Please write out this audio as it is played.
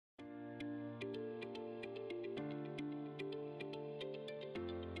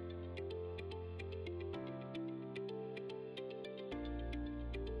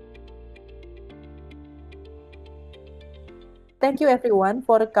thank you everyone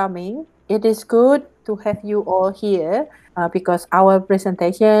for coming. It is good to have you all here because our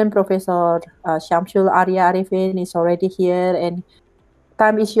presentation, Professor Shamsul Arya Arifin is already here, and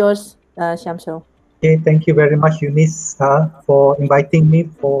time is yours, Shamsul. Okay, thank you very much, Eunice, for inviting me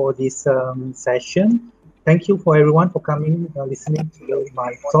for this session. Thank you for everyone for coming, listening to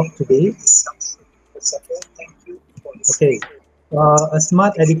my talk today. Okay, a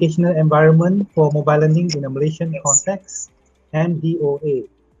smart educational environment for mobile learning in a Malaysian context, MDOA.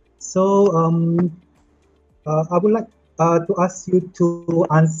 So, I would like to ask you to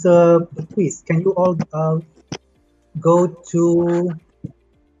answer the quiz. Can you all go to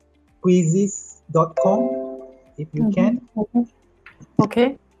quizzes.com if you can?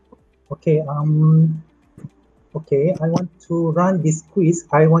 Okay. Okay, okay, I want to run this quiz.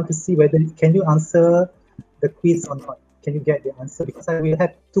 I want to see whether can you answer the quiz or not. Can you get the answer? Because I will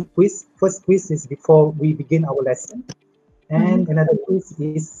have two quiz. First quiz is before we begin our lesson, and another quiz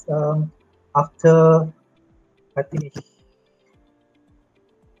is after I finish.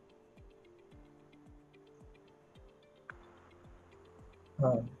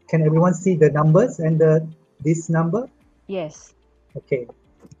 Can everyone see the numbers and this number? Yes. Okay,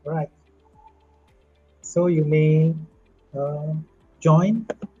 all right. So you may join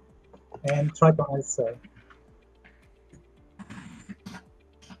and try to answer.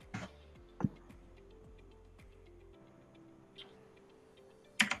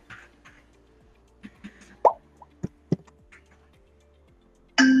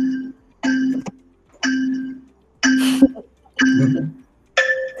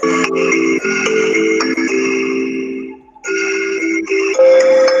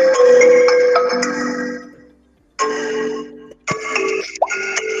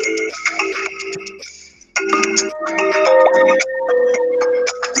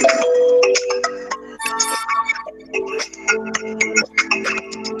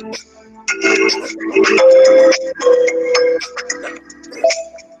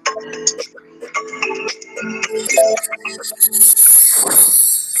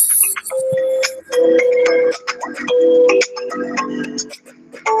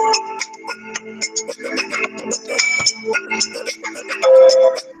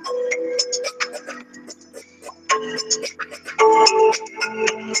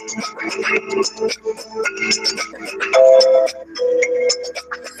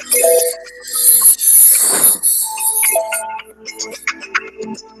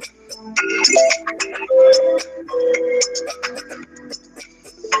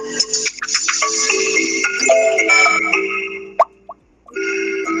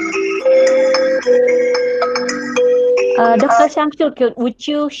 Dr. Shamsul, would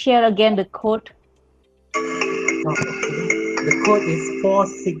you share again the code? Okay. The code is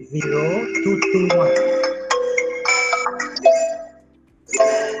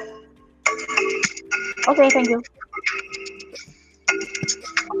 460221. Okay, thank you.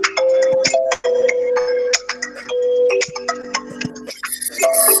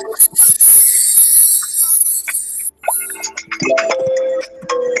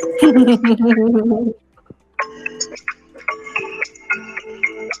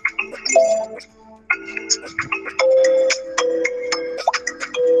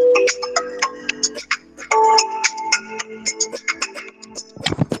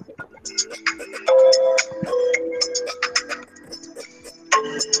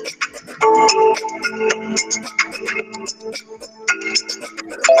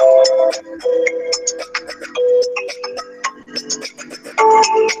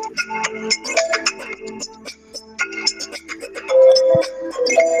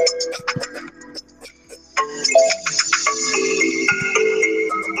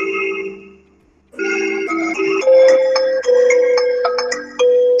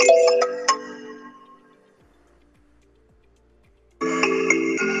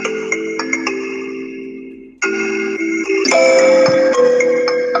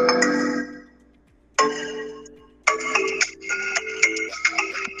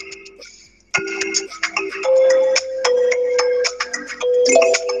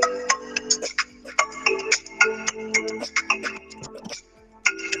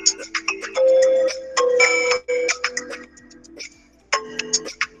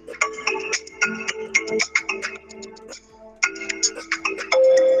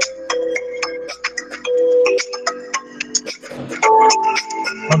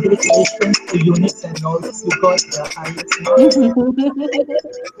 Congratulations to Eunice and Norris. You got the highest marks.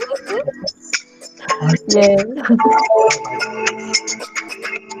 Yeah.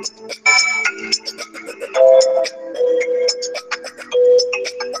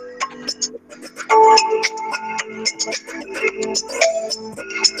 Wow,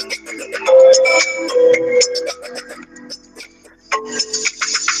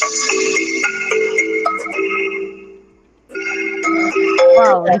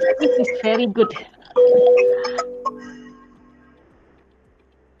 the speech is very good.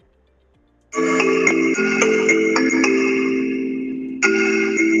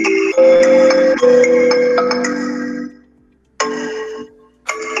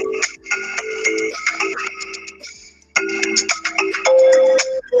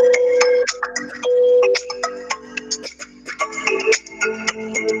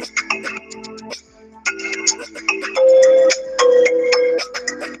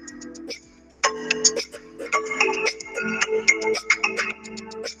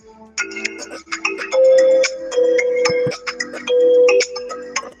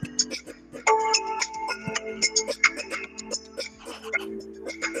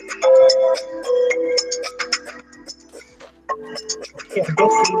 Okay, I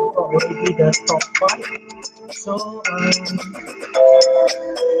guess we got already the top 5. So,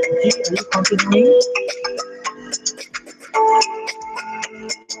 G, are you continuing?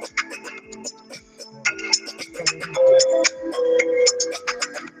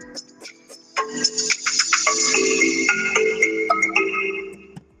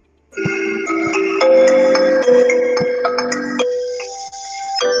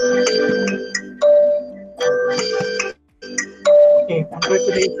 Okay,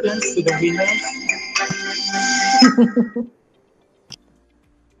 congratulations to the winners.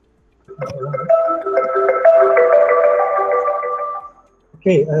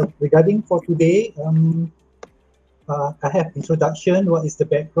 Okay, regarding for today, I have introduction, what is the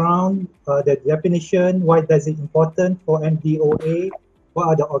background, the definition, why does it important for MDOA, what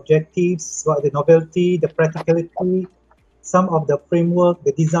are the objectives, what are the novelty, the practicality, some of the framework,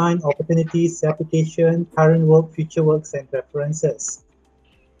 the design, opportunities, application, current work, future works, and preferences.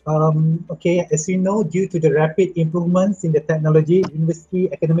 Okay, as you know, due to the rapid improvements in the technology,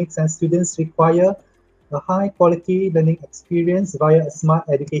 university, academics, and students require a high quality learning experience via a smart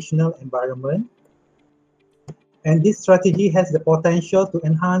educational environment. And this strategy has the potential to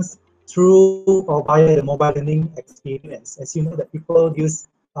enhance through or via the mobile learning experience. As you know, that people use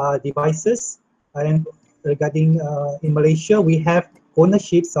devices, and regarding in Malaysia, we have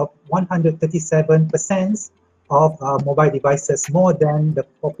ownerships of 137% of mobile devices, more than the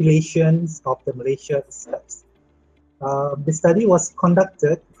populations of the Malaysia itself. The study was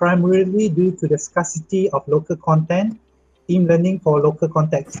conducted primarily due to the scarcity of local content in learning for local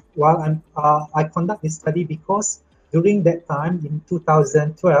context. While I conduct this study because during that time in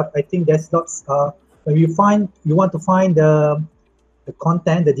 2012, I think there's lots. When you want to find the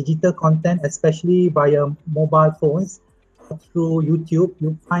content, the digital content, especially via mobile phones through YouTube,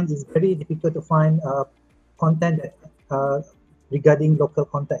 you find it's very difficult to find content that, regarding local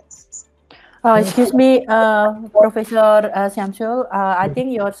contexts. Excuse me, Professor Syamsul, I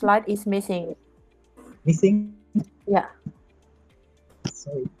think your slide is missing. Missing? Yeah.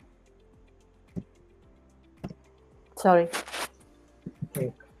 Sorry. Sorry.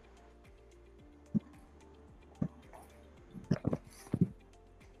 Okay.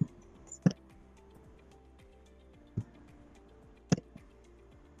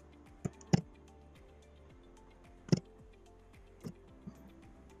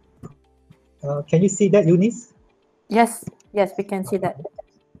 Can you see that, Eunice? Yes, yes, we can see that.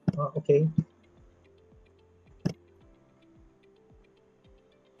 Okay.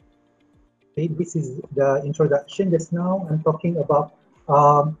 Okay, this is the introduction. Just now, I'm talking about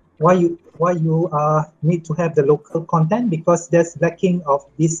why you need to have the local content, because there's lacking of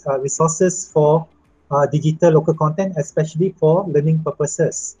these resources for digital local content, especially for learning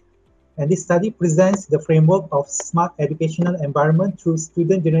purposes. And this study presents the framework of smart educational environment through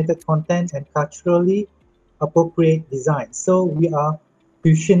student-generated content and culturally appropriate design. So we are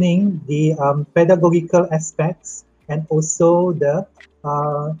fusioning the pedagogical aspects and also the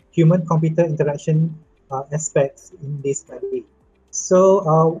human-computer interaction aspects in this study.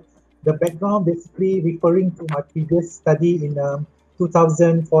 So the background basically referring to my previous study in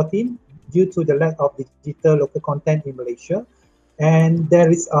 2014, due to the lack of digital local content in Malaysia. And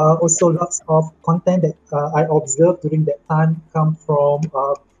there is also lots of content that I observed during that time come from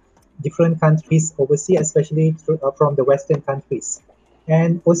different countries overseas, especially from the Western countries.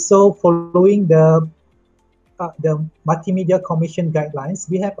 And also following the Multimedia Commission guidelines,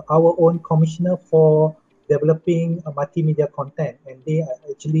 we have our own commissioner for developing multimedia content, and they are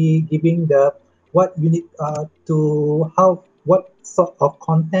actually giving the what you need what sort of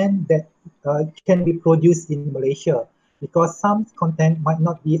content that can be produced in Malaysia, because some content might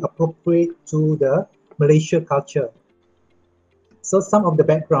not be appropriate to the Malaysia culture. So some of the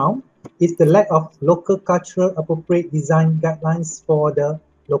background is the lack of local cultural appropriate design guidelines for the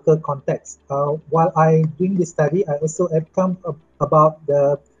local context. While I doing this study, I also have come about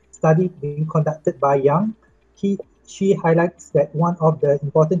the study being conducted by Young. She highlights that one of the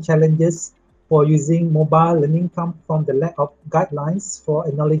important challenges for using mobile learning comes from the lack of guidelines for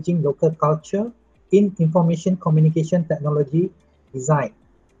acknowledging local culture in information communication technology design.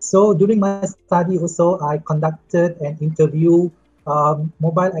 So during my study also, I conducted an interview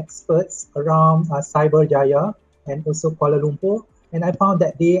mobile experts around Cyberjaya and also Kuala Lumpur, and I found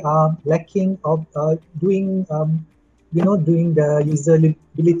that they are lacking of doing the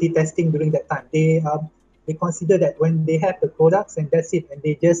usability testing during that time. They consider that when they have the products and that's it, and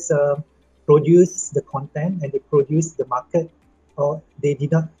they just produce the content and they produce the market, or they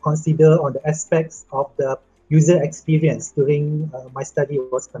did not consider on the aspects of the user experience during my study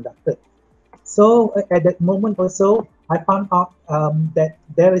was conducted. So at that moment also, I found out that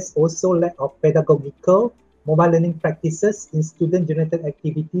there is also lack of pedagogical mobile learning practices in student-generated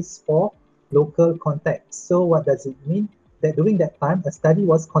activities for local context. So what does it mean? That during that time, a study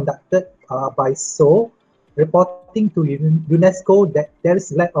was conducted by SO, reporting to UNESCO that there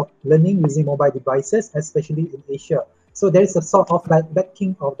is lack of learning using mobile devices, especially in Asia. So there is a sort of like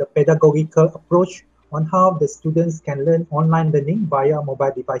lacking of the pedagogical approach on how the students can learn online learning via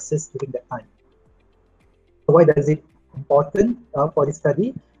mobile devices during that time. Why does it important for this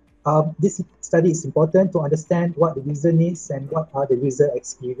study? This study is important to understand what the user needs and what are the user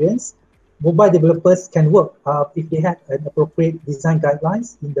experience. Mobile developers can work if they have an appropriate design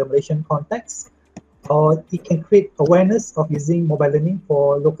guidelines in the Malaysian context, or it can create awareness of using mobile learning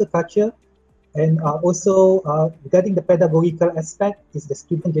for local culture. And also regarding the pedagogical aspect is the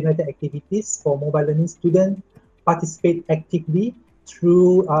student-generated activities for mobile learning. Students participate actively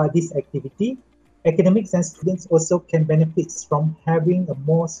through this activity. Academics and students also can benefit from having a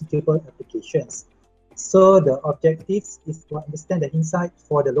more suitable applications. So the objectives is to understand the insight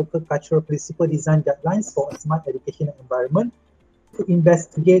for the local cultural principle design guidelines for a smart educational environment, to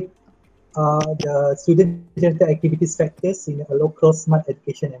investigate the student-generated activities factors in a local smart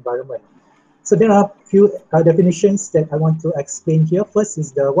education environment. So there are a few definitions that I want to explain here. First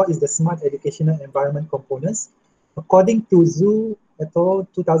is what is the smart educational environment components. According to Zhu et al.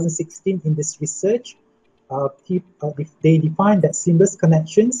 2016 in this research, they define that seamless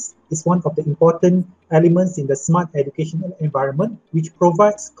connections is one of the important elements in the smart educational environment, which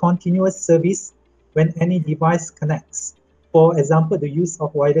provides continuous service when any device connects. For example, the use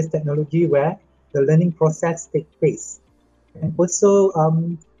of wireless technology where the learning process takes place. And also,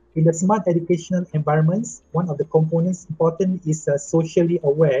 in the smart educational environments, one of the components important is socially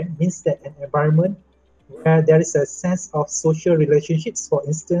aware, means that an environment where there is a sense of social relationships, for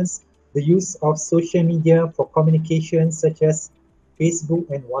instance, the use of social media for communication such as Facebook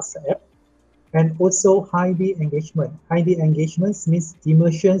and WhatsApp, and also high-D engagement. High-D engagements means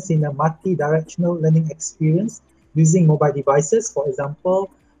immersions in a multi-directional learning experience using mobile devices, for example,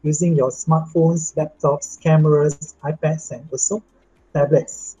 using your smartphones, laptops, cameras, iPads, and also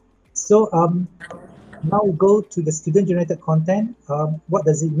tablets. So now we go to the student-generated content. What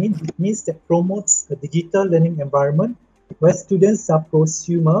does it mean? It means that promotes a digital learning environment where students are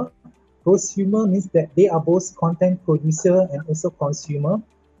prosumer. Prosumer means that they are both content producer and also consumer,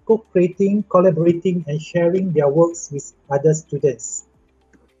 co-creating, collaborating, and sharing their works with other students.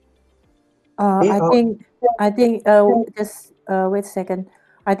 I think just wait a second.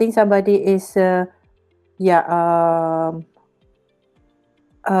 I think somebody is yeah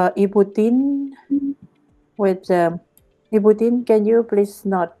Ibutin with Ibutin, can you please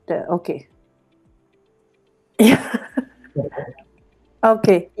not okay.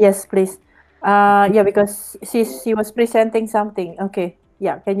 Okay, yes, please. Yeah, because she was presenting something. Okay,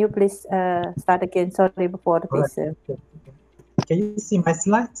 yeah, can you please start again? Sorry before this. Can you see my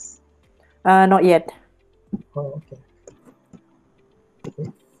slides? Not yet. Oh, okay. Okay.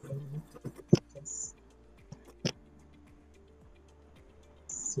 Yes.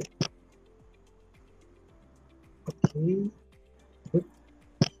 So, okay. Good.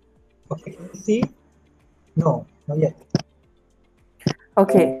 Okay, can you see? No, not yet.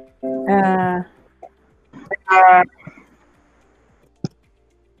 Okay.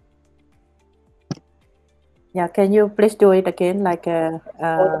 Yeah, can you please do it again? Like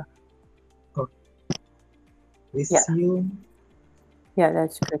Resume. Yeah,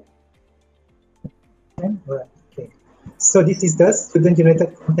 that's good. All right. Okay. So this is the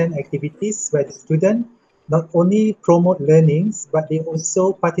student-generated content activities where the student not only promote learnings, but they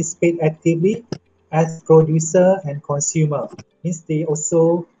also participate actively as producer and consumer. Means they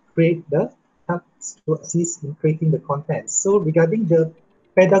also create the helps to assist in creating the content. So regarding the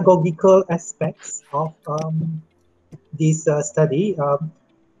pedagogical aspects of this study,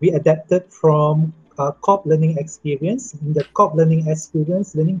 we adapted from COP learning experience. In the COP learning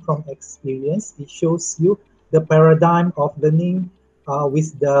experience, learning from experience, it shows you the paradigm of learning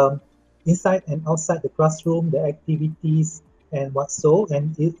with the inside and outside the classroom, the activities and what so.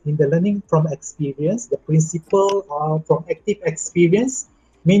 And in the learning from experience, the principle from active experience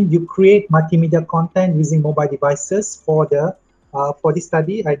mean you create multimedia content using mobile devices for this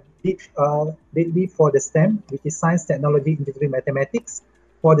study. I did lately for the STEM, which is science, technology, engineering, mathematics.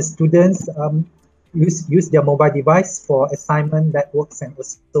 For the students, use their mobile device for assignment, lab works, and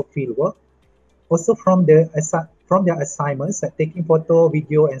also field work. Also from their assignments, like taking photo,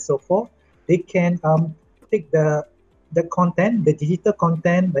 video, and so forth, they can take the content, the digital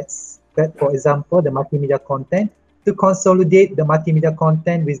content, that for example, the multimedia content, to consolidate the multimedia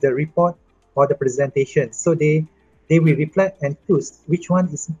content with the report or the presentation. So they will reflect and choose which one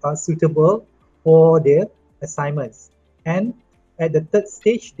is suitable for their assignments. And at the third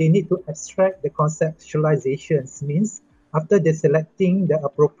stage, they need to abstract the conceptualizations, means after they're selecting the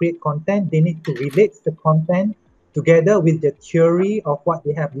appropriate content, they need to relate the content together with the theory of what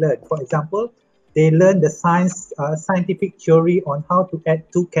they have learned. For example, they learn the scientific theory on how to add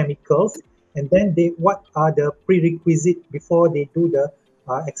two chemicals, and then what are the prerequisites before they do the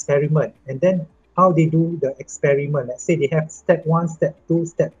experiment, and then how they do the experiment. Let's say they have step 1, step 2,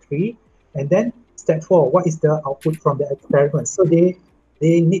 step 3, and then step 4, what is the output from the experiment. So they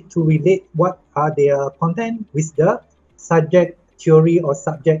need to relate what are their content with the subject theory or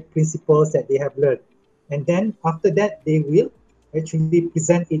subject principles that they have learned. And then after that, they will actually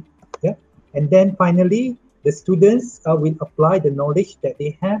present it. Yeah? And then finally, the students will apply the knowledge that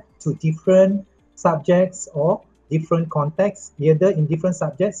they have to different subjects or different contexts, either in different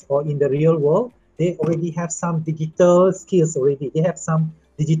subjects or in the real world. They already have some digital skills already. They have some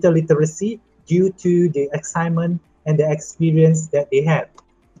digital literacy due to the assignment and the experience that they have.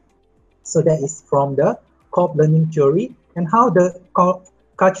 So that is from the COP learning theory, and how the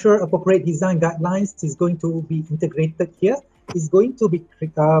cultural appropriate design guidelines is going to be integrated here. Is going to be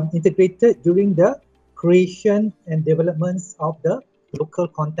integrated during the creation and developments of the local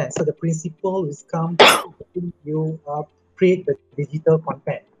content. So the principle is come when you create the digital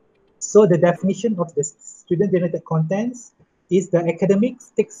content. So the definition of the student-generated contents is the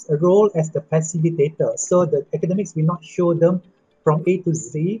academics takes a role as the facilitator. So the academics will not show them from A to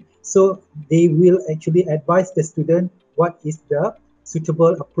Z. So they will actually advise the student what is the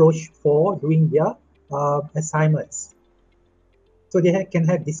suitable approach for doing their assignments. So they can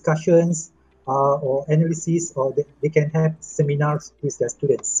have discussions or analysis, or they can have seminars with their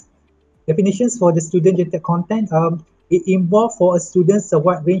students. Definitions for the student-generated content. It involves for a students a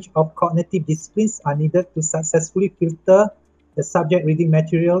wide range of cognitive disciplines are needed to successfully filter the subject reading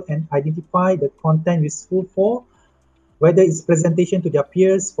material and identify the content useful for, whether it's presentation to their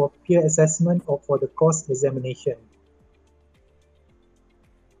peers, for peer assessment, or for the course examination.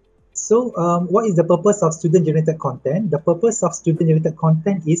 So what is the purpose of student-generated content? The purpose of student-generated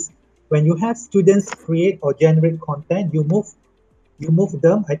content is when you have students create or generate content, you move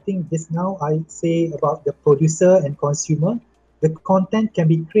them. I think just now I say about the producer and consumer. The content can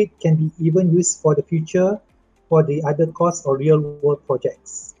be created, can be even used for the future for the other course or real world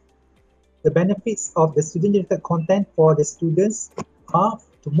projects. The benefits of the student-generated content for the students are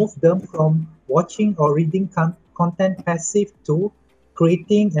to move them from watching or reading content passive to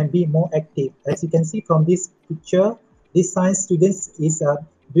creating and be more active. As you can see from this picture, this science students is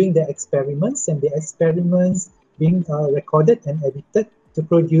doing their experiments, and the experiments being recorded and edited to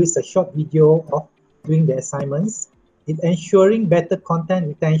produce a short video of doing the assignments. It ensuring better content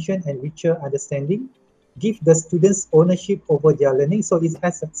retention and richer understanding. Give the students ownership over their learning. So it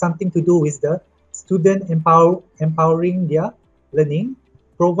has something to do with the student empowering their learning.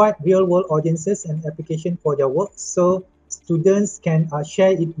 Provide real-world audiences and application for their work. So students can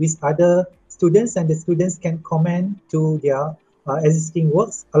share it with other students, and the students can comment to their existing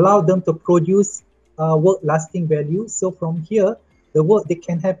works. Allow them to produce work lasting value. So from here, the work, they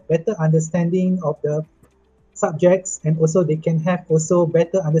can have better understanding of the subjects, and also they can have also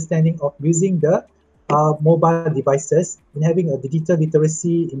better understanding of using the mobile devices, in having a digital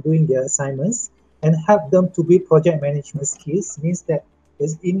literacy in doing their assignments, and help them to build project management skills. Means that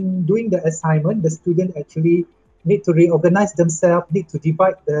in doing the assignment, the student actually need to reorganize themselves, need to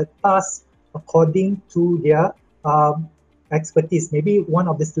divide the tasks according to their expertise. Maybe one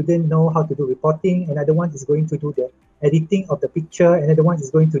of the students know how to do reporting, another one is going to do the editing of the picture, another one is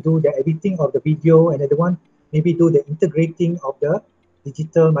going to do the editing of the video, another one maybe do the integrating of the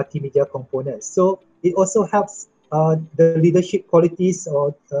digital multimedia components. So it also helps the leadership qualities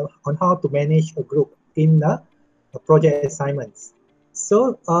or on how to manage a group in project assignments.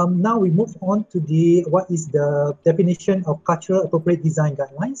 So now we move on to the what is the definition of cultural appropriate design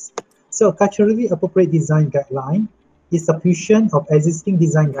guidelines. So culturally appropriate design guideline is a fusion of existing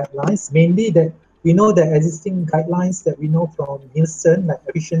design guidelines, mainly that we know the existing guidelines that we know from Nielsen, like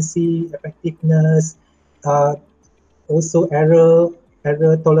efficiency, effectiveness, uh, also error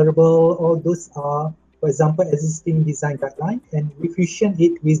tolerable, all those are, for example, existing design guideline, and we fusion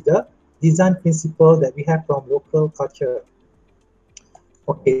it with the design principle that we have from local culture.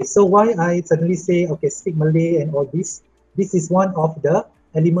 Okay, so why I suddenly say, okay, speak Malay and all this, this is one of the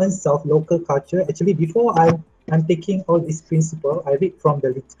elements of local culture. Actually, before I'm taking all this principle, I read from the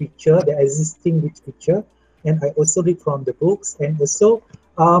literature, the existing literature, and I also read from the books, and also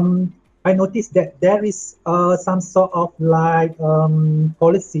I noticed that there is some sort of like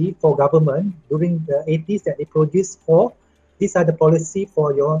policy for government during the 80s that they produced for, these are the policy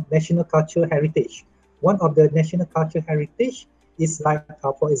for your national cultural heritage. One of the national cultural heritage is like,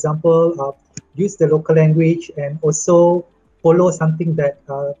 for example, use the local language and also follow something that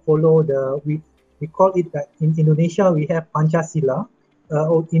follow the, we call it that in Indonesia we have Pancasila,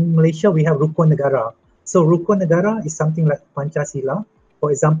 or in Malaysia we have Rukun Negara. So Rukun Negara is something like Pancasila.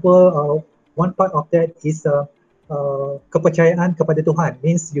 For example, one part of that is kepercayaan kepada Tuhan,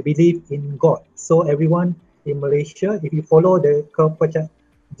 means you believe in God. So everyone in Malaysia, if you follow the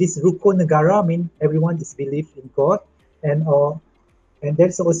this Rukun Negara, mean everyone is believe in God, and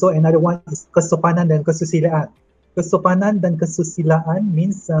there's also another one is kesopanan dan kesusilaan. Kesopanan dan kesusilaan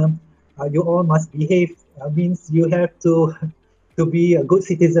means you all must behave. Means you have to to be a good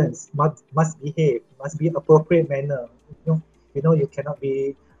citizens. Must behave. Must be appropriate manner. You cannot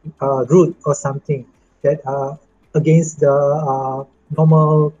be rude or something that against the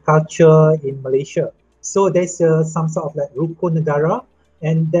normal culture in Malaysia. So there's some sort of like rukun negara,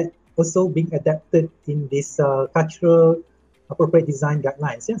 and that also being adapted in this cultural appropriate design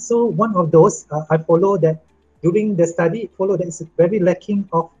guidelines. Yeah? So one of those I follow that during the study, follow that is very lacking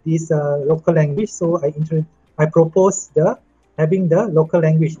of this local language. So I propose the having the local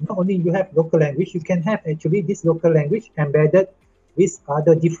language. Not only you have local language, you can have actually this local language embedded with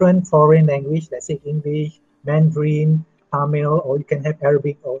other different foreign language, let's say English, Mandarin, Tamil, or you can have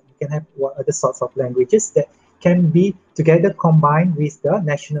Arabic, or you can have what other sorts of languages that can be together combined with the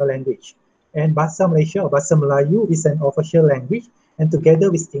national language. And Bahasa Malaysia or Bahasa Melayu is an official language, and together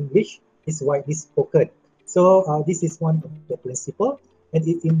with English is widely spoken. So this is one of the principle, and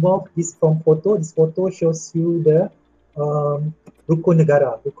it involves this from photo. This photo shows you the Rukun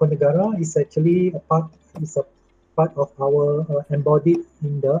Negara. Rukun Negara is actually a part of our embodied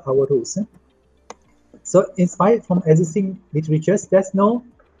in our rules. So inspired from existing literatures, there's no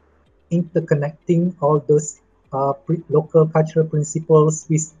interconnecting all those local cultural principles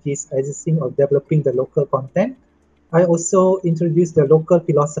with this existing or developing the local content. I also introduced the local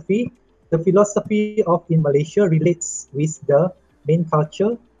philosophy. The philosophy of in Malaysia relates with the main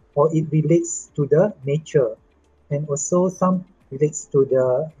culture, or it relates to the nature, and also some relates to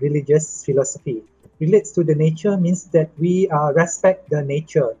the religious philosophy. Relates to the nature means that we respect the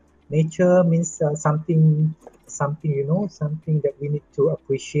nature. Nature means something that we need to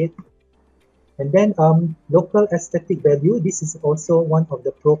appreciate. And then local aesthetic value, this is also one of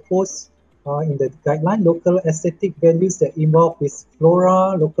the proposed in the guideline, local aesthetic values that involve with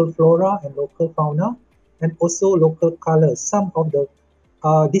flora and local fauna, and also local colors. Some of the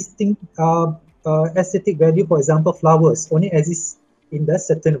distinct aesthetic value, for example, flowers only exist in the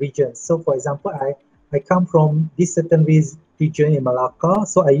certain regions. So for example, I come from this certain region in Malacca,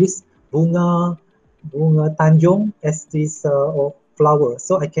 so I use bunga Tanjung as this flower.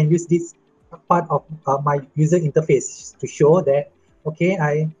 So I can use this part of my user interface to show that,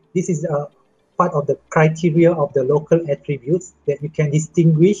 okay, this is a part of the criteria of the local attributes that you can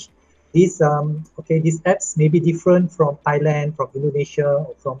distinguish these these apps may be different from Thailand, from Indonesia,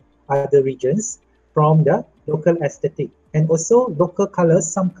 or from other regions, from the local aesthetic. And also local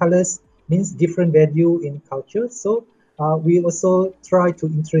colors, some colors means different value in culture. So we also try to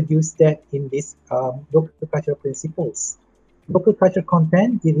introduce that in this local cultural principles. Local culture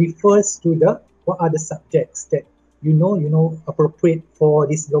content, it refers to the what are the subjects that appropriate for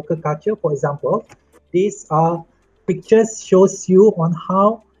this local culture. For example, these are pictures shows you on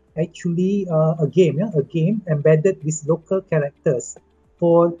how actually a game embedded with local characters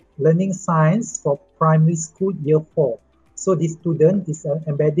for learning science for primary school year 4. So the student is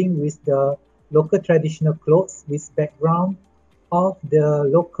embedding with the local traditional clothes with background of the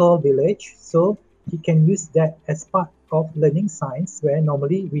local village. So he can use that as part of learning science, where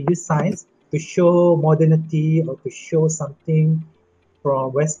normally we use science to show modernity or to show something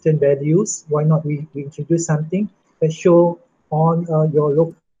from Western values. Why not we introduce something that show on your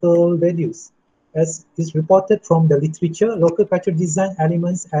local values? As is reported from the literature, local cultural design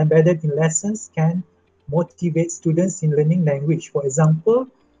elements embedded in lessons can motivate students in learning language. For example,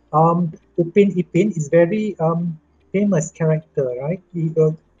 Upin Ipin is very famous character, right?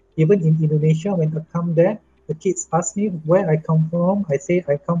 Even in Indonesia, when I come there, the kids ask me where I come from. I say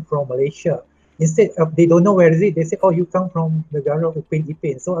I come from Malaysia. Instead of they don't know where is it, they say, oh, you come from negara Upin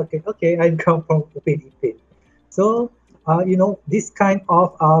Ipin. So okay, I come from Upin Ipin. So this kind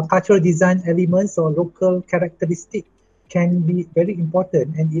of cultural design elements or local characteristic can be very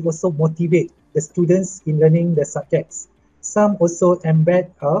important, and it also motivate the students in learning the subjects. Some also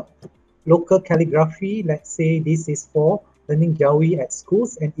embed a local calligraphy. Let's say this is for learning Jawi at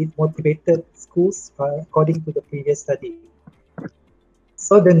schools, and it motivated schools according to the previous study.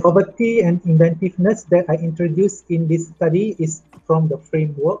 So the novelty and inventiveness that I introduced in this study is from the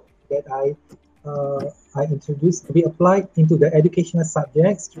framework that I introduced to be applied into the educational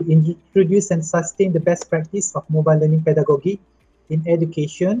subjects to introduce and sustain the best practice of mobile learning pedagogy in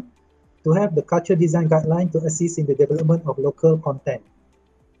education, to have the cultural design guideline to assist in the development of local content.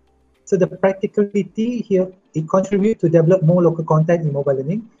 So the practicality here, it contributes to develop more local content in mobile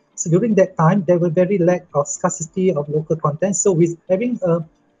learning. So during that time, there were very lack of scarcity of local content. So with having a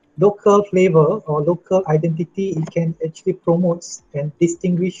local flavor or local identity, it can actually promote and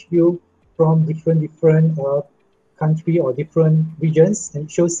distinguish you from different country or different regions, and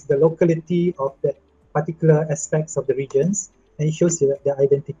it shows the locality of that particular aspects of the regions, and it shows the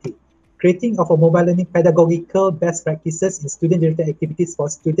identity. Creating of a mobile learning pedagogical best practices in student-related activities for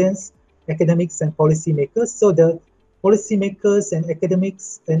students, academics, and policymakers. So the policymakers and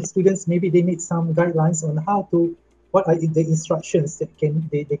academics and students, maybe they need some guidelines on how to, what are the instructions that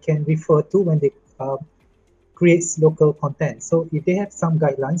they can refer to when they creates local content. So if they have some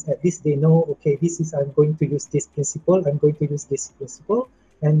guidelines, at least they know, okay, this is, I'm going to use this principle, I'm going to use this principle,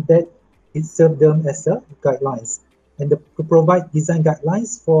 and that it serves them as a guidelines. And to provide design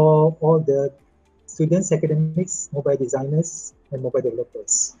guidelines for all the students, academics, mobile designers, and mobile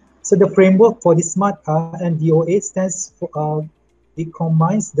developers. So the framework for the SMART MDOA stands for, it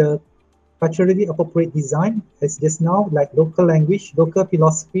combines the culturally appropriate design, as just now, like local language, local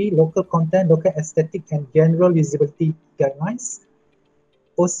philosophy, local content, local aesthetic, and general usability guidelines.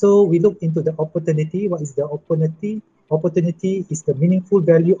 Also, we look into the opportunity. What is the opportunity? Opportunity is the meaningful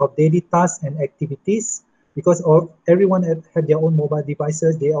value of daily tasks and activities, because everyone have their own mobile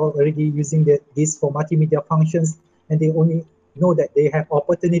devices. They are already using this for multimedia functions, and they only know that they have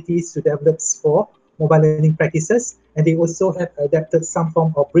opportunities to develop for mobile learning practices, and they also have adapted some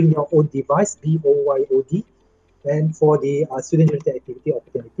form of bring your own device, BOYOD, and for the student-generated activity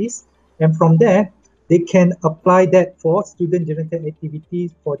opportunities. And from there, they can apply that for student-generated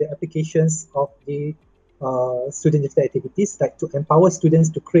activities for the applications of the student-generated activities, like to empower students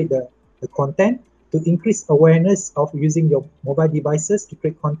to create the content, to increase awareness of using your mobile devices to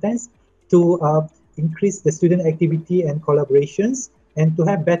create contents, to increase the student activity and collaborations, and to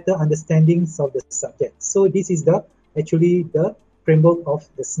have better understandings of the subject. So this is actually the framework of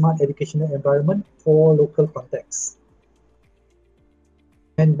the smart educational environment for local contexts.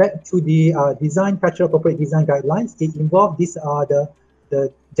 And back to the design cultural appropriate design guidelines, it involves, these are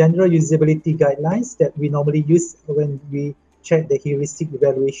the general usability guidelines that we normally use when we check the heuristic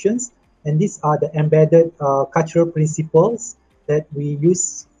evaluations. And these are the embedded cultural principles that we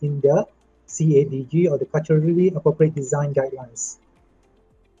use in the CADG, or the culturally appropriate design guidelines.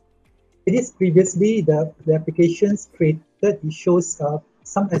 It is previously the applications created, it shows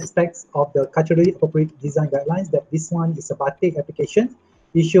some aspects of the culturally appropriate design guidelines. That this one is a batik application.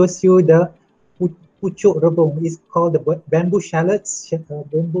 It shows you the pucuk rebung, is called the bamboo shallots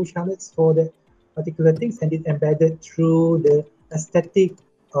for the particular things, and it's embedded through the aesthetic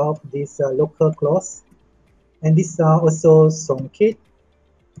of this local cloth. And these are also songket,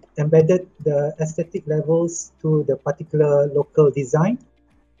 embedded the aesthetic levels to the particular local design.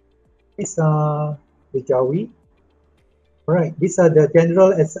 These are the Jawi. Right, these are the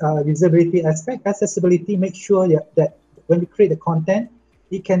general usability aspect. Accessibility, make sure that when we create the content,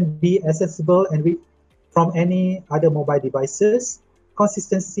 it can be accessible and from any other mobile devices.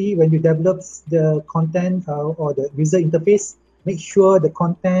 Consistency, when you develop the content or the user interface, make sure the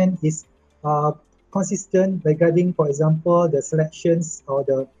content is consistent regarding, for example, the selections or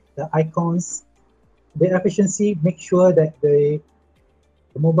the icons. The efficiency, make sure that the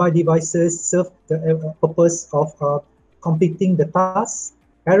mobile devices serve the purpose of completing the task.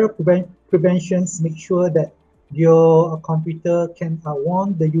 Error preventions, make sure that your computer can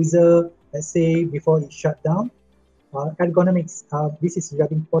warn the user, let's say, before it shut down. Ergonomics, this is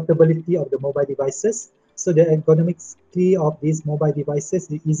regarding portability of the mobile devices. So the ergonomics of these mobile devices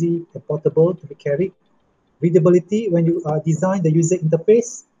is easy and portable to be carried. Readability, when you design the user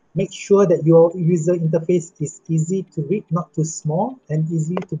interface, make sure that your user interface is easy to read, not too small, and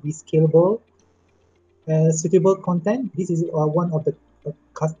easy to be scalable. Suitable content, this is one of the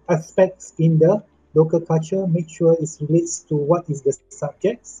aspects in the local culture. Make sure it relates to what is the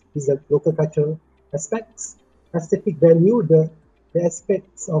subjects, is the local culture aspects. Aesthetic value, the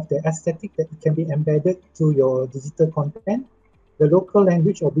aspects of the aesthetic that can be embedded to your digital content. The local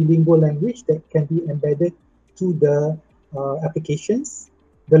language or bilingual language that can be embedded to the applications.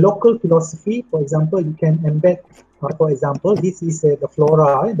 The local philosophy, for example, you can embed, for example, this is the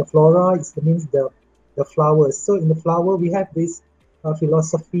flora. The flora means the flowers. So in the flower, we have this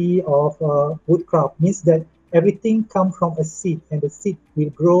philosophy of woodcraft, means that everything comes from a seed, and the seed will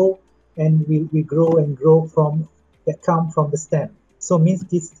grow and will grow and grow from that come from the stem. So means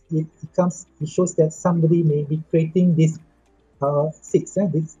this it shows that somebody may be creating this seeds.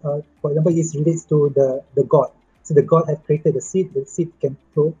 This, for example, this relates to the god. So the god has created the seed can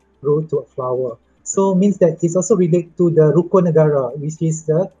grow to a flower. So means that it's also related to the rukun negara, which is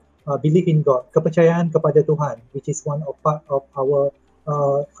the belief in God, kepercayaan kepada Tuhan, which is one of part of our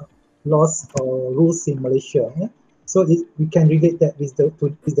laws or rules in Malaysia. So we can relate that with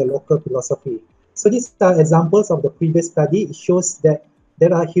the local philosophy. So these are examples of the previous study. It shows that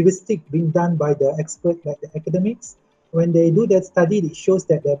there are heuristics being done by the expert, like the academics. When they do that study, it shows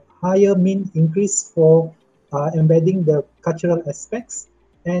that the higher mean increase for embedding the cultural aspects.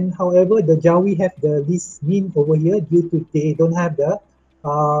 And however, the Jawi have the least mean over here due to they don't have the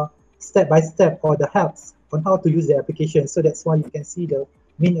step-by-step or the helps on how to use the application. So that's why you can see the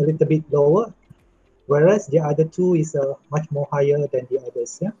mean a little bit lower, whereas the other two is much more higher than the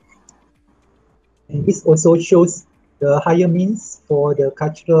others. Yeah? And this also shows the higher means for the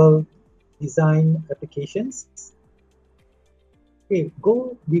cultural design applications. Okay,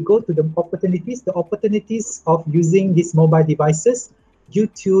 we go to the opportunities. The opportunities of using these mobile devices, due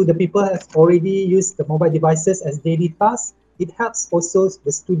to the people have already used the mobile devices as daily tasks, it helps also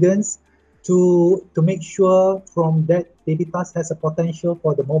the students to make sure from that daily task has a potential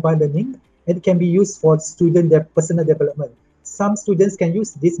for the mobile learning, and it can be used for student personal development. Some students can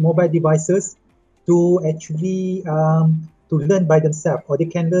use these mobile devices to actually to learn by themselves, or they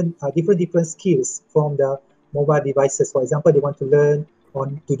can learn different skills from the mobile devices. For example, they want to learn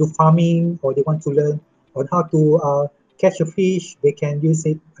on to do farming, or they want to learn on how to catch a fish. They can use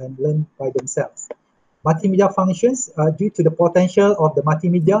it and learn by themselves. Multimedia functions, due to the potential of the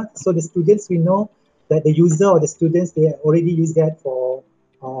multimedia, so the students will know that the user or the students, they already use that for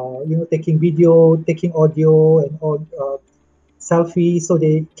taking video, taking audio, and all selfie, so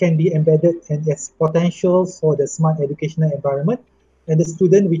they can be embedded and as potential for the smart educational environment. And the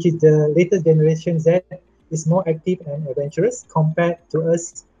student, which is the latest generation Z, is more active and adventurous compared to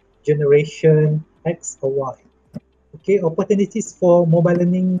us generation X or Y. Okay, opportunities for mobile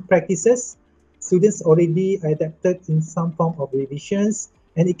learning practices. Students already adapted in some form of revisions,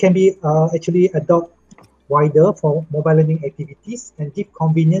 and it can be actually adopt wider for mobile learning activities and give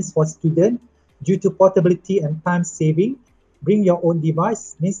convenience for students due to portability and time saving. Bring your own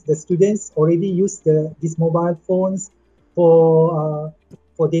device means the students already use these mobile phones for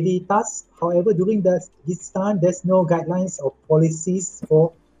daily tasks. However, during this time, there's no guidelines or policies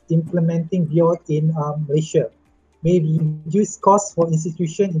for implementing beyond in Malaysia. Maybe reduce costs for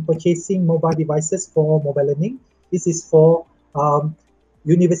institution in purchasing mobile devices for mobile learning. This is for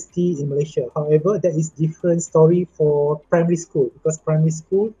university in Malaysia. However, that is different story for primary school, because primary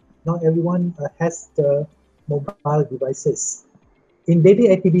school, not everyone has the mobile devices. In daily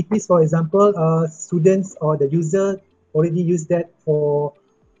activities, for example, students or the user already use that for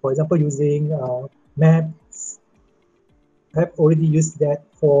example, using maps, have already used that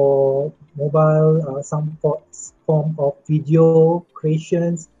for mobile, some form of video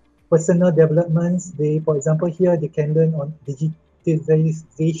creations, personal developments. They, for example, here they can learn on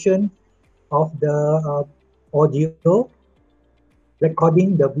digitization of the audio,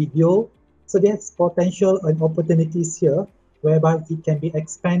 recording the video. So there's potential and opportunities here whereby it can be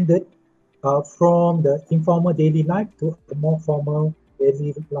expanded from the informal daily life to a more formal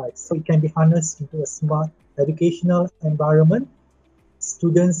daily life. So it can be harnessed into a smart educational environment.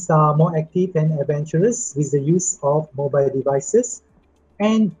 Students are more active and adventurous with the use of mobile devices.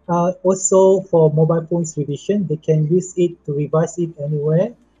 And also for mobile phones revision, they can use it to revise it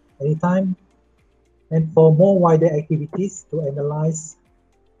anywhere, anytime. And for more wider activities to analyze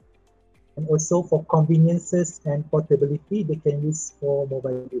And also for conveniences and portability, they can use for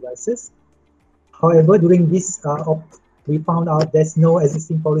mobile devices. However, during this, we found out there's no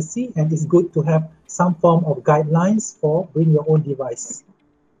existing policy, and it's good to have some form of guidelines for bring your own device.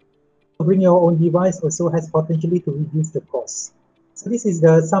 So bring your own device also has potentially to reduce the cost. So this is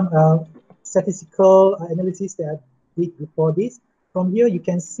the some statistical analysis that I did before this. From here, you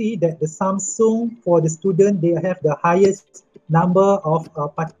can see that the Samsung for the student, they have the highest number of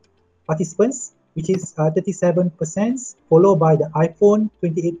participants, which is 37%, followed by the iPhone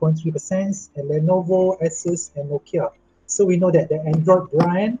 28.3%, and Lenovo, Asus, and Nokia. So we know that the Android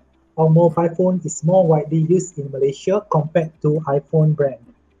brand or mobile phone is more widely used in Malaysia compared to iPhone brand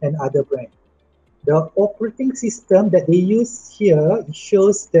and other brands. The operating system that they use here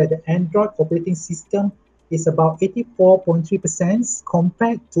shows that the Android operating system is about 84.3%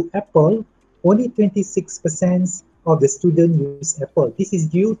 compared to Apple, only 26% of the students use Apple. This is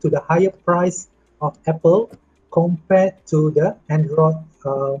due to the higher price of Apple compared to the Android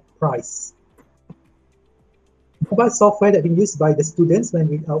price. Mobile software that been used by the students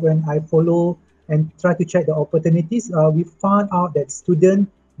when I follow and try to check the opportunities, we found out that students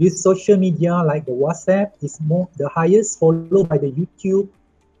use social media like the WhatsApp is the highest, followed by the YouTube,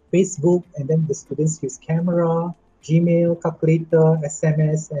 Facebook, and then the students use camera, Gmail, calculator,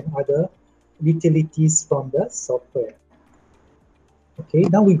 SMS, and other utilities from the software. Okay,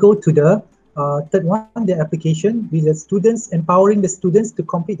 now we go to the third one, the application with the students, empowering the students to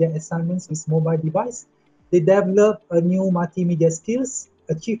complete their assignments with mobile device. They develop a new multimedia skills,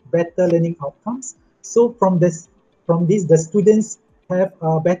 achieve better learning outcomes. So from this, the students have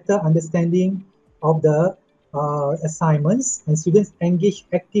a better understanding of the assignments, and students engage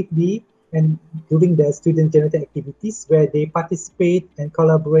actively and during the student-generated activities where they participate and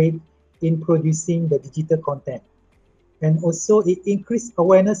collaborate in producing the digital content. And also it increased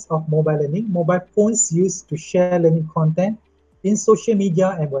awareness of mobile learning. Mobile phones used to share learning content in social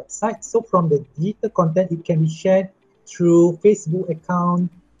media and websites. So from the digital content, it can be shared through Facebook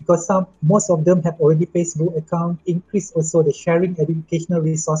account, because most of them have already Facebook account. Increase also the sharing educational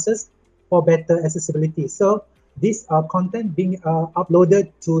resources for better accessibility. So these are content being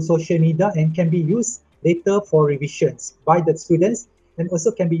uploaded to social media and can be used later for revisions by the students, and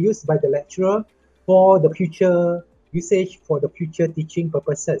also can be used by the lecturer for the future usage for the future teaching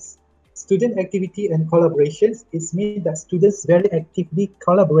purposes. Student activity and collaborations, it means that students very actively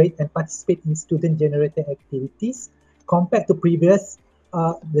collaborate and participate in student-generated activities compared to previous.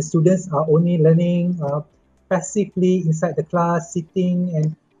 The students are only learning passively inside the class, sitting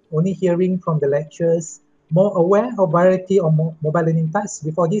and only hearing from the lectures, more aware of variety of mobile learning types.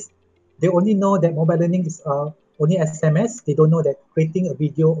 Before this, they only know that mobile learning is only SMS. They don't know that creating a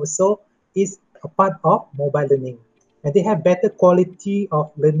video also is a part of mobile learning. And they have better quality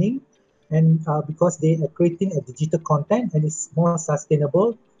of learning, and because they are creating a digital content and it's more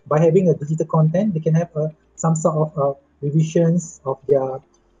sustainable. By having a digital content, they can have some sort of revisions of their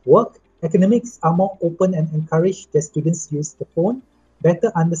work. Academics are more open and encourage the students use the phone.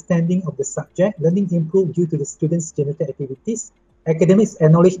 Better understanding of the subject, learning improved due to the students' generated activities. Academics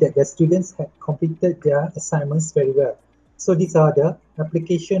acknowledge that the students have completed their assignments very well. So these are the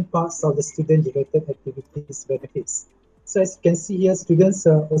application parts of the student-generated activities benefits. So as you can see here, students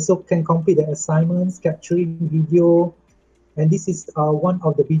also can complete the assignments, capturing video, and this is one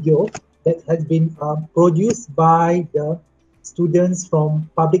of the video that has been produced by the students from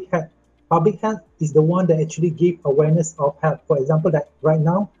public health. Public health is the one that actually give awareness of health. For example, that right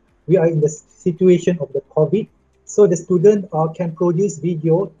now we are in the situation of the COVID, so the student can produce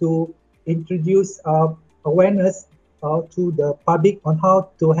video to introduce awareness to the public on how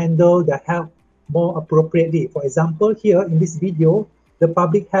to handle the health more appropriately. For example, here in this video, the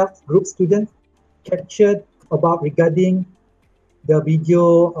public health group student captured about regarding the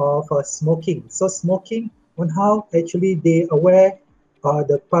video of smoking. So smoking, on how actually they aware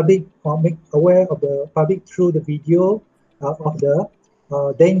the public, or make aware of the public through the video of the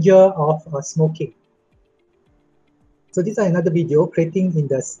danger of smoking. So these are another video creating in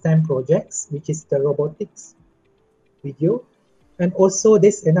the STEM projects, which is the robotics video. And also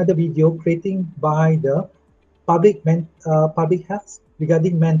there's another video creating by the public health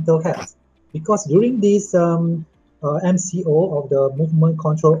regarding mental health. Because during this MCO of the movement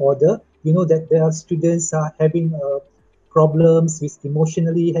control order, you know that there are students are having problems with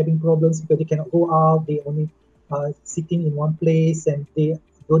emotionally, having problems because they cannot go out, they only sitting in one place and they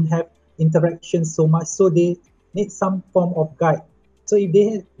don't have interaction so much, so they need some form of guide. So if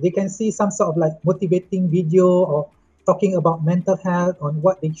they can see some sort of like motivating video or talking about mental health on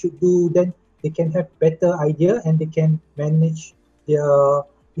what they should do, then they can have better idea and they can manage their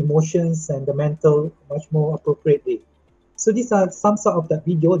emotions and the mental much more appropriately. So these are some sort of the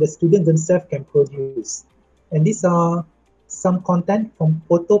video the students themselves can produce. And these are some content from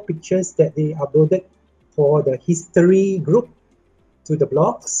photo pictures that they uploaded for the history group to the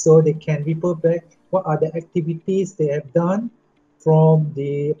blog, so they can report back what are the activities they have done from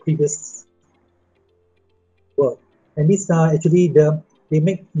the previous work. And these are actually they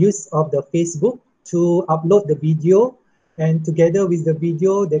make use of the Facebook to upload the video, and together with the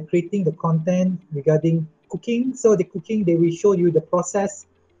video they're creating the content regarding cooking. So the cooking, they will show you the process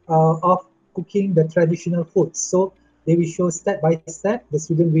of cooking the traditional foods. So they will show step by step. The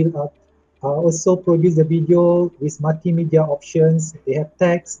student will also produce the video with multimedia options. They have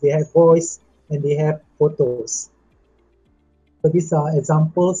text, they have voice, and they have photos. So these are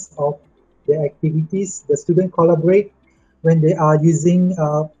examples of the activities. The student collaborate when they are using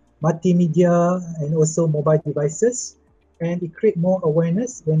multimedia and also mobile devices, and it create more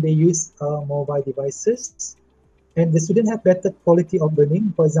awareness when they use mobile devices. And the student have better quality of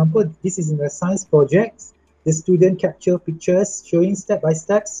learning. For example, this is in a science project. The student capture pictures showing step by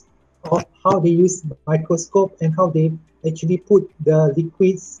steps of how they use microscope and how they actually put the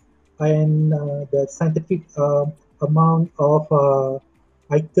liquids and the scientific amount of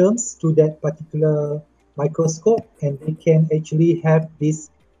items to that particular microscope, and they can actually have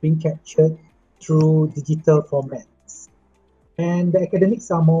this being captured through digital formats. And the academics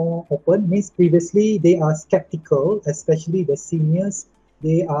are more open, means previously they are skeptical, especially the seniors.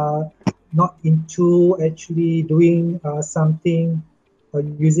 They are not into actually doing something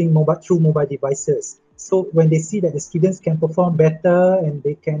using mobile through mobile devices. So when they see that the students can perform better and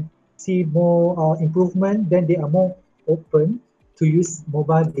they can see more improvement, then they are more open to use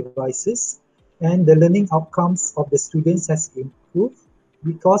mobile devices. And the learning outcomes of the students has improved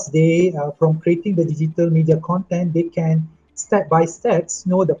because they, from creating the digital media content, they can step by steps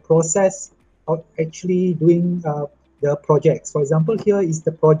know the process of actually doing the projects. For example, here is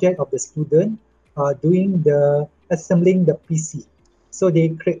the project of the student doing the assembling the PC. So they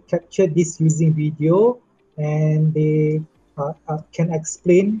capture this using video, and they can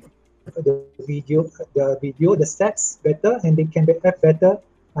explain the steps better, and they can have better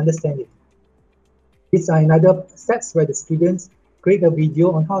understanding. These are another steps where the students create a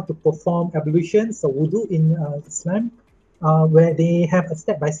video on how to perform ablution, so wudu in Islam, where they have a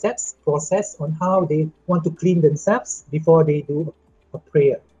step-by-step process on how they want to clean themselves before they do a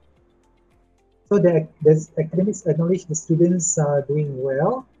prayer. So the academics acknowledge the students are doing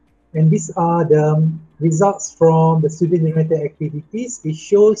well, and these are the results from the student-generated activities. It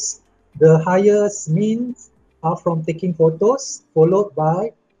shows the highest means are from taking photos, followed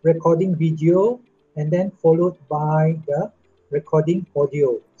by recording video, and then followed by the recording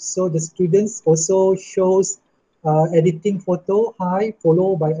audio. So the students also shows editing photo high,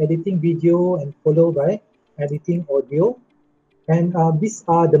 followed by editing video, and followed by editing audio. And these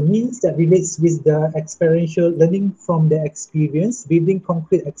are the means that relates with the experiential learning from the experience, building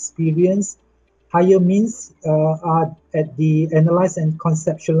concrete experience. Higher means are at the analyze and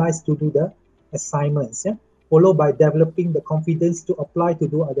conceptualize to do the assignments, yeah? Followed by developing the confidence to apply to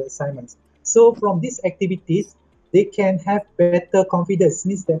do other assignments. So from these activities, they can have better confidence,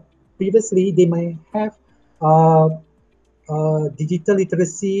 means that previously they might have uh, digital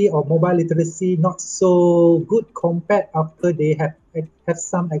literacy or mobile literacy not so good compared after they have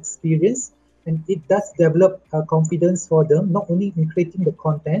some experience, and it does develop confidence for them, not only in creating the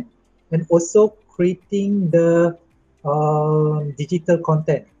content and also creating the digital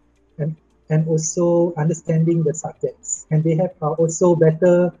content, and also understanding the subjects, and they have also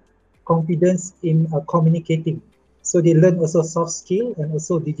better confidence in communicating, so they learn also soft skill and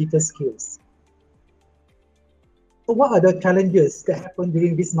also digital skills. So what are the challenges that happen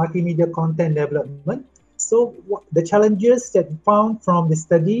during this multimedia content development? So the challenges that found from the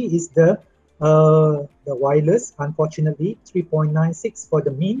study is the wireless, unfortunately, 3.96 for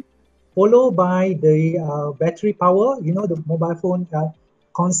the mean, followed by the battery power. You know, the mobile phone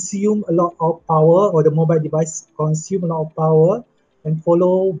consume a lot of power, or the mobile device consume a lot of power, and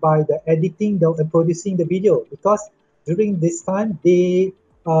followed by the editing and producing the video, because during this time they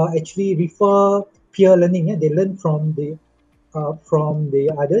actually refer peer learning. Yeah? They learn from the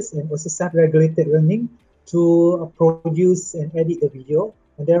others, and also self-regulated learning to produce and edit the video.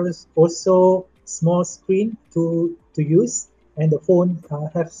 And there is also small screen to use, and the phone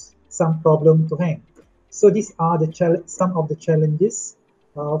has some problem to hang. So these are the some of the challenges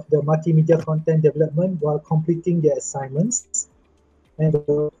of the multimedia content development while completing their assignments. And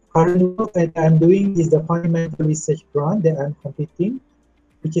the current work that I'm doing is the fundamental research grant that I'm completing,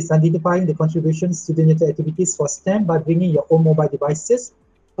 which is identifying the contributions to student activities for STEM by bringing your own mobile devices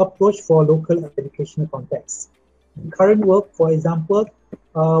approach for local educational context. Current work, for example,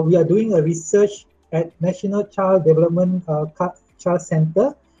 we are doing a research at National Child Development Child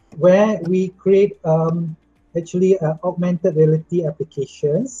Center, where we create actually augmented reality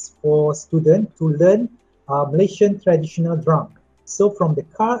applications for students to learn Malaysian traditional drum. So from the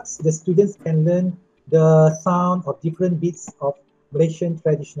cards, the students can learn the sound of different beats of Malaysian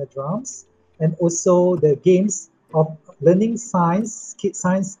traditional drums, and also the games of learning science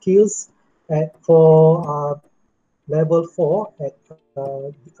skills for level 4 at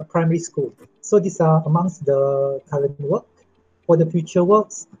a primary school. So these are amongst the current work. For the future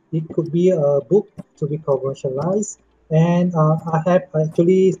works, it could be a book to be commercialized, and I have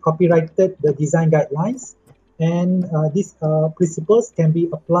actually copyrighted the design guidelines, and these principles can be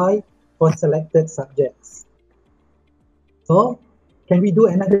applied for selected subjects. So can we do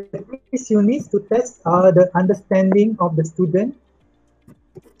another quiz, Eunice, to test the understanding of the student?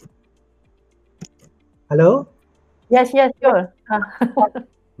 Hello? Yes, yes, sure.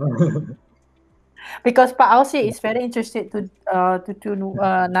 Because Pak Ausi is very interested to do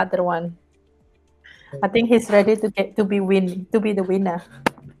another one. I think he's ready to get to be the winner.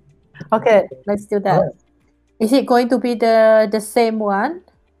 Okay, let's do that. Alright. Is it going to be the same one?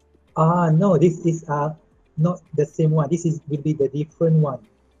 No, this is not the same one. This is will be the different one.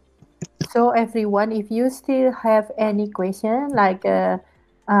 So everyone, if you still have any question, like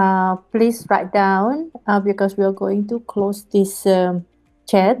please write down because we are going to close this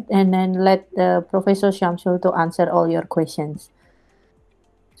chat and then let Professor Shamsul to answer all your questions.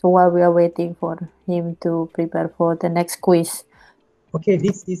 So while we are waiting for him to prepare for the next quiz. Okay,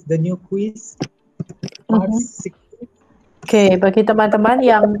 this is the new quiz. Part Mhm. 6. Oke, bagi teman-teman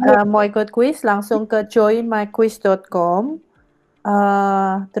yang mau ikut quiz, langsung ke joinmyquiz.com.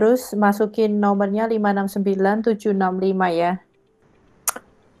 Terus masukin nomornya 569765 ya.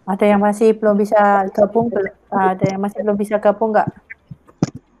 Ada yang masih belum bisa gabung? Ada yang masih belum bisa gabung nggak?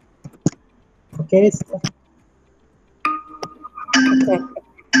 Okay. Oke.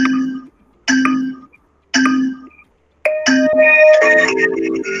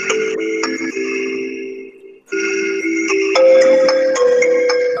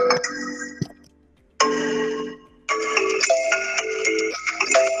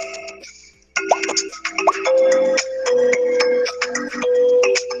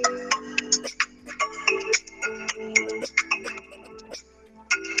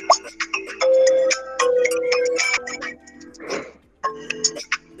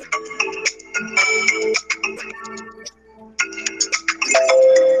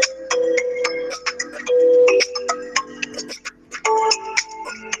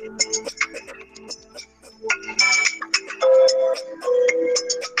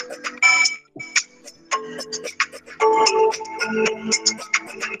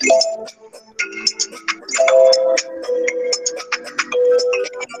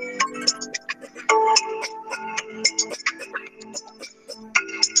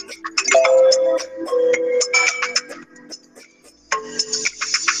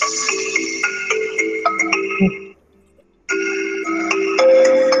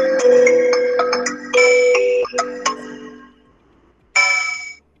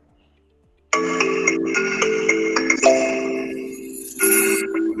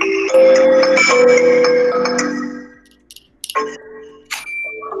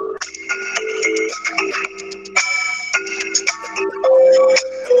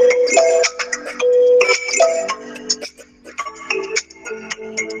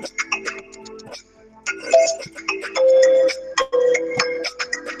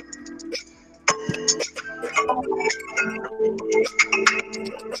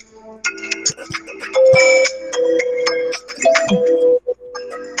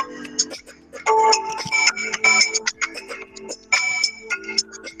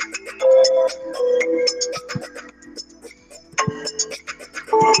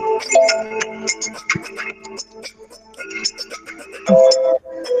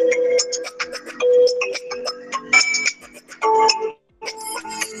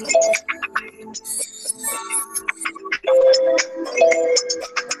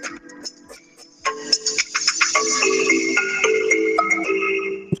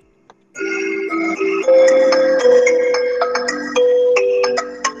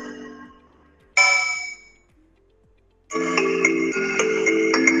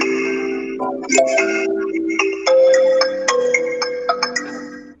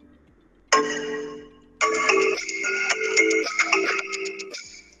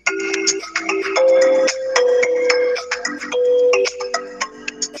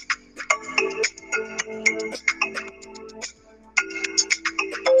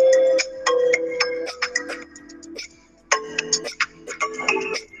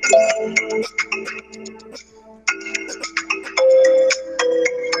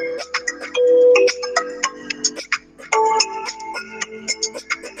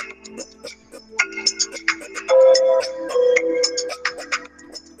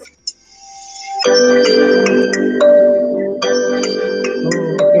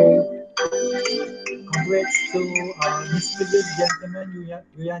 distinguished gentleman,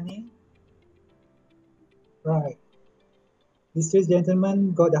 Yuyani. Right. Distinguished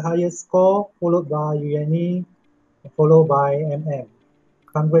gentleman got the highest score, followed by Yuyani, followed by MM.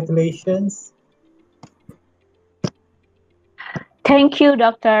 Congratulations. Thank you,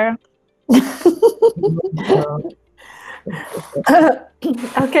 doctor.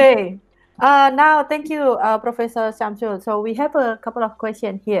 Okay. Now, thank you, Professor Shamsul. So we have a couple of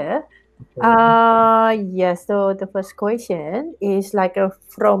questions here. Yes. So the first question is like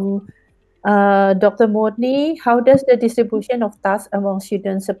from Dr. Modni. How does the distribution of tasks among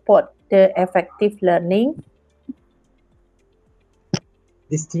students support the effective learning?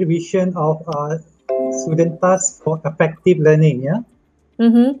 Distribution of student tasks for effective learning, yeah?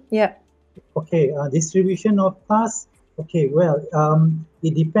 Yeah. Okay, distribution of tasks. Okay, well,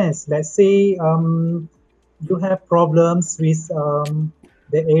 it depends. Let's say you have problems with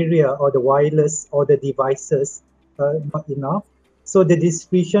the area or the wireless or the devices not enough. So the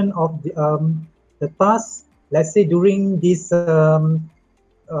distribution of the tasks, let's say during this MCO,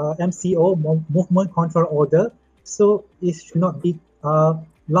 movement control order, so it should not be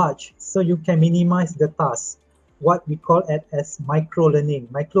large. So you can minimize the task. What we call it as micro learning.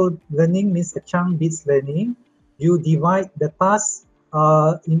 Micro learning means a chunk-based learning. You divide the task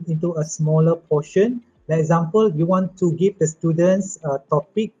into a smaller portion. For example, you want to give the students a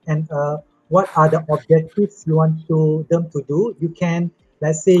topic and what are the objectives you want them to do. You can,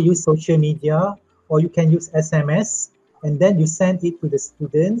 let's say, use social media or you can use SMS, and then you send it to the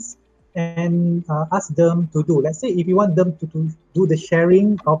students and ask them to do. Let's say if you want them to do the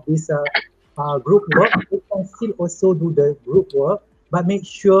sharing of this group work, you can still also do the group work, but make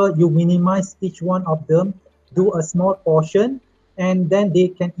sure you minimize each one of them, do a small portion, and then they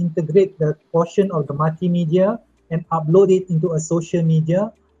can integrate the portion of the multimedia and upload it into a social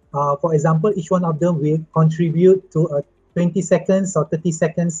media. For example, each one of them will contribute to a 20 seconds or 30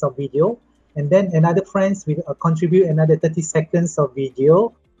 seconds of video, and then another friends will contribute another 30 seconds of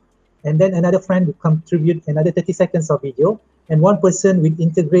video, and then another friend will contribute another 30 seconds of video, and one person will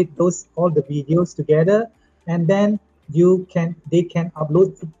integrate those all the videos together, and then they can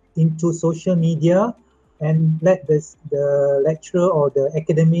upload it into social media and let the lecturer or the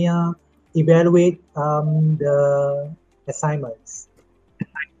academia evaluate the assignments.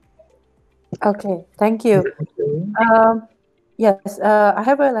 Okay. Thank you. Yes, I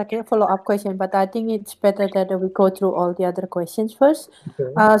have a follow-up question, but I think it's better that we go through all the other questions first.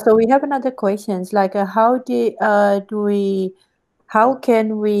 Okay. So we have another questions like how can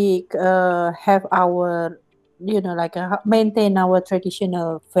we have our maintain our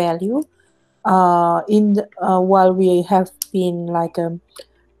traditional value while we have been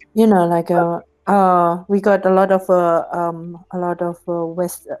we got a lot of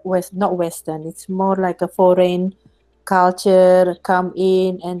west not western, it's more like a foreign culture come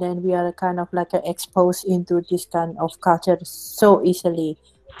in, and then we are kind of like exposed into this kind of culture so easily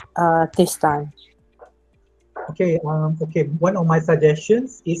this time. Okay. One of my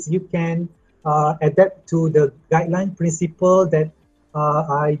suggestions is you can adapt to the guideline principle that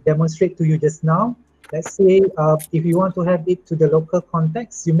I demonstrate to you just now. Let's say if you want to have it to the local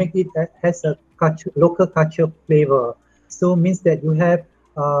context, you make it that has a local culture flavor. So means that you have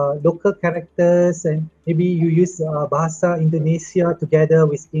local characters and maybe you use Bahasa Indonesia together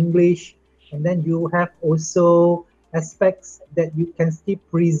with English, and then you have also aspects that you can still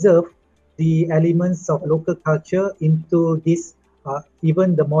preserve the elements of local culture into this,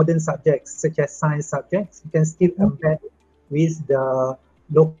 even the modern subjects such as science subjects, you can still embed with the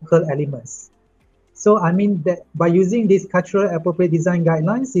local elements. So I mean that by using these cultural appropriate design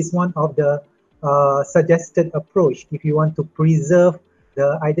guidelines is one of the suggested approach if you want to preserve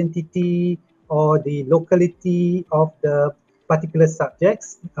the identity or the locality of the particular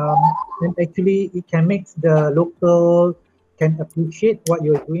subjects. And actually it can make the local can appreciate what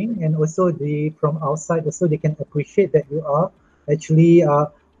you're doing, and also from outside also they can appreciate that you are actually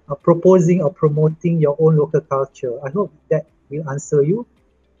proposing or promoting your own local culture. I hope that will answer you.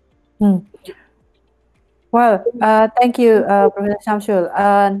 Well, thank you, Professor Shamsul.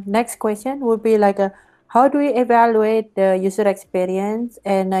 Next question would be how do we evaluate the user experience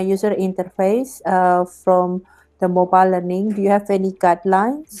and user interface from the mobile learning? Do you have any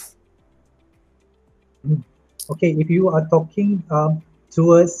guidelines? Okay, if you are talking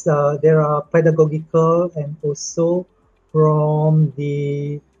towards there are pedagogical and also from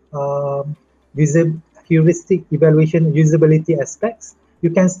the user heuristic evaluation usability aspects, you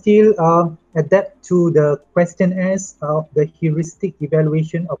can still adapt to the questionnaires of the heuristic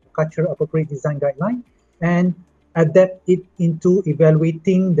evaluation of cultural appropriate design guideline and adapt it into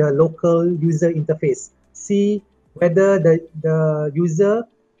evaluating the local user interface. See whether the user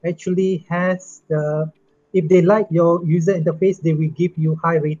actually has if they like your user interface, they will give you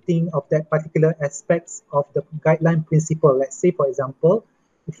high rating of that particular aspects of the guideline principle. Let's say, for example,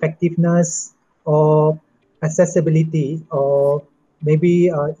 effectiveness or accessibility, or maybe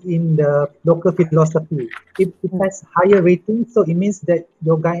in the local philosophy. If it has higher rating, so it means that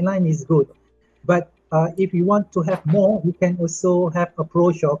your guideline is good. But if you want to have more, you can also have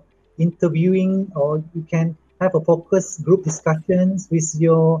approach of interviewing, or you can have a focus group discussions with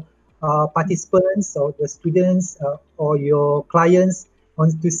your participants or the students or your clients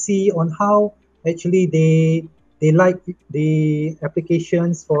on to see on how actually they like the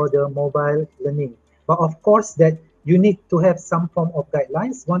applications for the mobile learning. But of course that you need to have some form of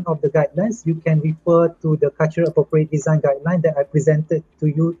guidelines. One of the guidelines you can refer to the cultural appropriate design guideline that I presented to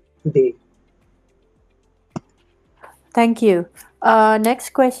you today. Thank you.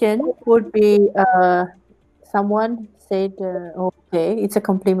 Next question would be someone said, okay, it's a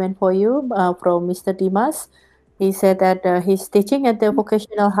compliment for you from Mr. Dimas. He said that he's teaching at the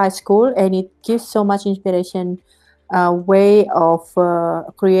vocational high school and it gives so much inspiration way of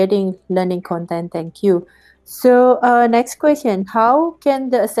creating learning content. Thank you. So next question, how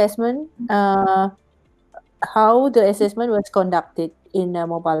the assessment was conducted in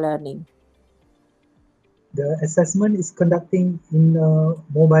mobile learning? The assessment is conducting in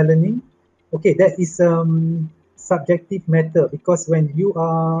mobile learning. Okay, that is subjective matter, because when you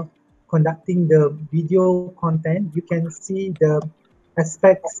are conducting the video content, you can see the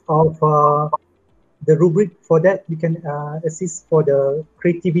aspects of the rubric. For that you can assist for the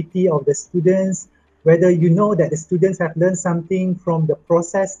creativity of the students, whether you know that the students have learned something from the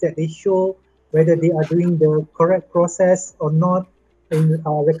process that they show, whether they are doing the correct process or not in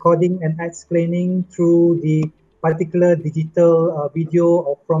recording and explaining through the particular digital video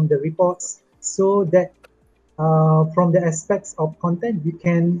or from the reports, so that from the aspects of content you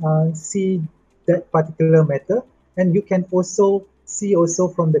can see that particular matter. And you can also see also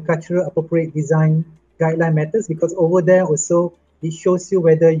from the cultural appropriate design guideline matters, because over there also it shows you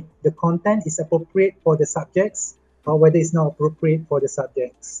whether the content is appropriate for the subjects or whether it's not appropriate for the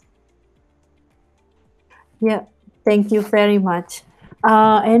subjects. Yeah, thank you very much.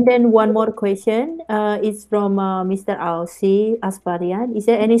 And then one more question is from Mr. Alsi Asparian. Is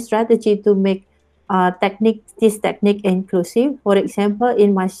there any strategy to make this technique inclusive? For example,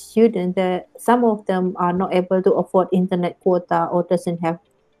 in my student, some of them are not able to afford internet quota or doesn't have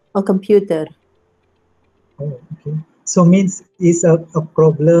a computer. Oh, okay. So means is a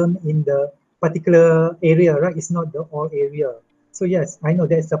problem in the particular area, right? It's not the all area. So yes, I know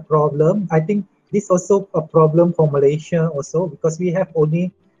that's a problem. I think this also a problem for Malaysia also, because we have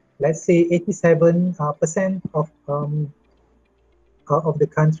only, let's say, 87% of the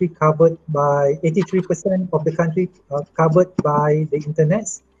country covered by 83% of the country covered by the internet,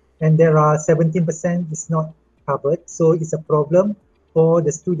 and there are 17% is not covered. So it's a problem for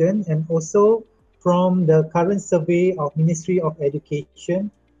the student. And also from the current survey of Ministry of Education,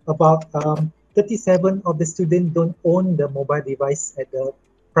 about 37 of the students don't own the mobile device at the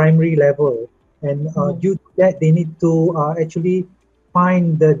primary level, and due to that they need to actually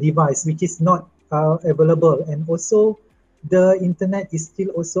find the device which is not available. And also the internet is still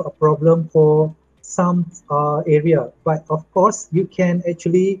also a problem for some area. But of course you can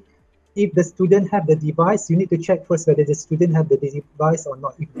actually, if the student have the device, you need to check first whether the student have the device or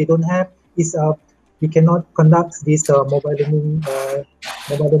not. If they don't have, is you cannot conduct this what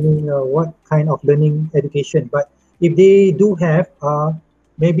kind of learning education. But if they do have,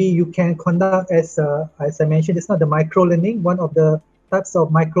 maybe you can conduct as I mentioned, it's not the micro learning. One of the types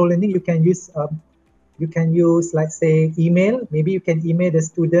of micro learning you can use, like say, email. Maybe you can email the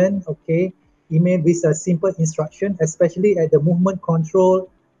student, okay, email with a simple instruction, especially at the movement control.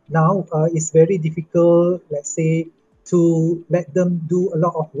 Now it's very difficult, let's say, to let them do a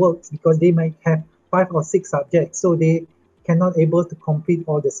lot of work, because they might have 5 or 6 subjects, so they cannot able to complete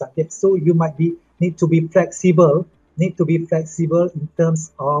all the subjects. So you might need to be flexible, in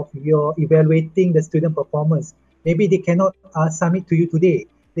terms of your evaluating the student performance. Maybe they cannot submit to you today.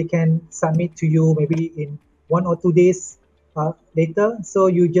 They can submit to you maybe in 1 or 2 days later. So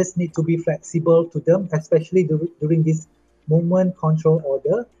you just need to be flexible to them, especially during this movement control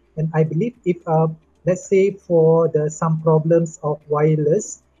order. And I believe if let's say for some problems of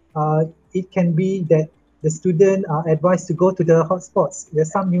wireless, it can be that the student are advised to go to the hotspots.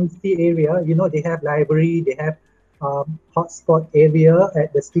 There's some university area, they have library, they have hotspot area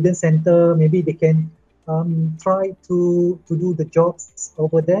at the student center. Maybe they can try to do the jobs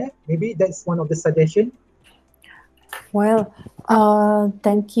over there. Maybe that's one of the suggestion. Well,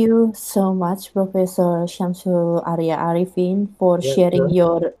 thank you so much, Professor Shamsul Arya Arifin, for Yes, sharing sir.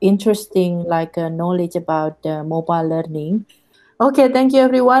 your interesting knowledge about mobile learning. Okay, thank you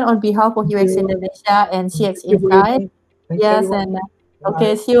everyone on behalf of Thank UX you. Indonesia and CX Thank you, Bu Insight. Rini. Thanks, Yes, everyone. and Bye.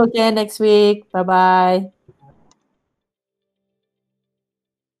 okay, see you again next week. Bye bye.